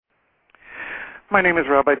My name is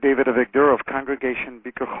Rabbi David Avigdor of Congregation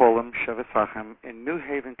Bikur Cholim Shevet Sachem in New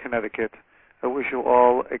Haven, Connecticut. I wish you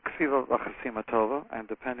all a Ksiva V'Chasima Tova, and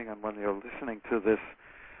depending on when you're listening to this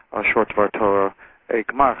short Dvar Torah, a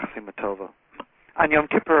Gmar Chasima Tova. On Yom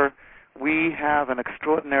Kippur, we have an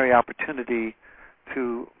extraordinary opportunity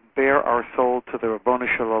to bare our soul to the Rabbonu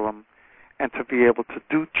Shalom and to be able to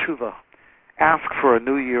do tshuva, ask for a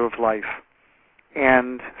new year of life,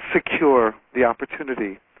 and secure the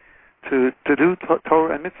opportunity to do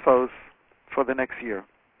Torah and mitzvos for the next year.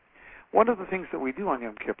 One of the things that we do on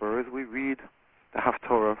Yom Kippur is we read the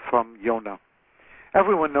Haftorah from Yonah.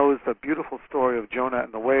 Everyone knows the beautiful story of Jonah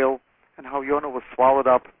and the whale and how Yonah was swallowed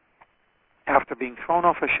up after being thrown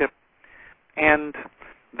off a ship and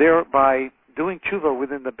thereby doing tshuva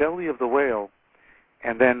within the belly of the whale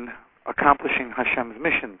and then accomplishing Hashem's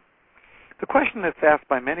mission. The question that's asked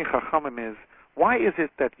by many Chachamim is, why is it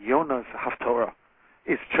that Yonah's Haftorah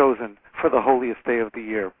is chosen for the holiest day of the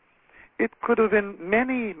year? It could have been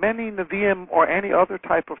many Nevi'im or any other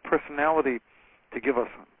type of personality to give us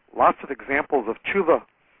lots of examples of tshuva.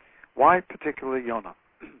 Why particularly Yonah?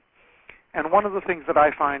 And one of the things that I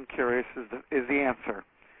find curious is the answer,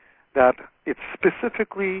 that it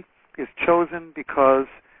specifically is chosen because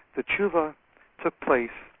the tshuva took place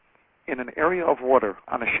in an area of water,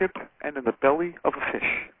 on a ship, and in the belly of a fish.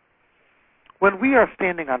 When we are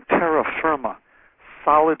standing on terra firma,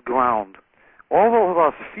 solid ground, all of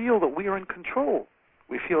us feel that we are in control.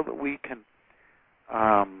 We feel that we can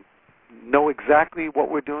know exactly what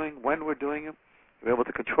we're doing, when we're doing it. We're able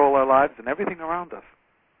to control our lives and everything around us.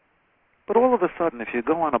 But all of a sudden, if you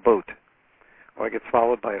go on a boat or get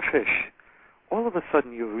swallowed by a fish, all of a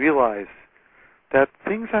sudden you realize that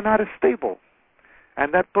things are not as stable,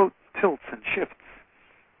 and that boat tilts and shifts.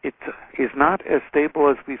 It is not as stable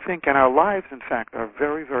as we think, and our lives, in fact, are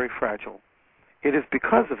very, very fragile. It is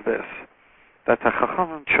because of this that the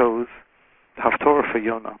Chachamim chose the Haftorah for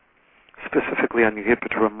Yonah, specifically on Yom Kippur,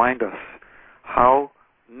 to remind us how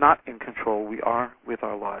not in control we are with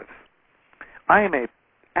our lives. I am an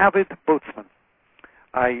avid boatsman.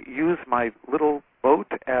 I use my little boat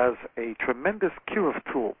as a tremendous kiruv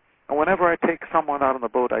tool. And whenever I take someone out on the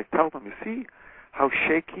boat, I tell them, you see how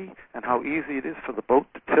shaky and how easy it is for the boat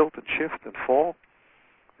to tilt and shift and fall?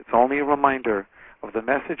 It's only a reminder of the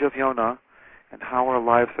message of Yonah and how our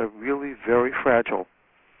lives are really very fragile.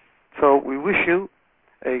 So we wish you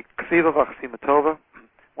a Ksiva V'Chasima Tova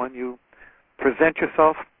when you present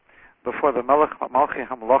yourself before the Malchi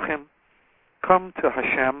HaMelachim. Come to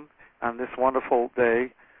Hashem on this wonderful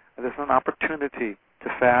day. There's an opportunity to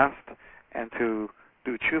fast and to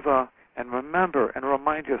do tshuva, and remember and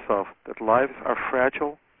remind yourself that lives are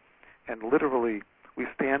fragile, and literally we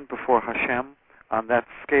stand before Hashem on that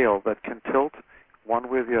scale that can tilt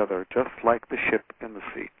one way or the other, just like the ship in the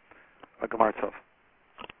sea. A Gemar Tov.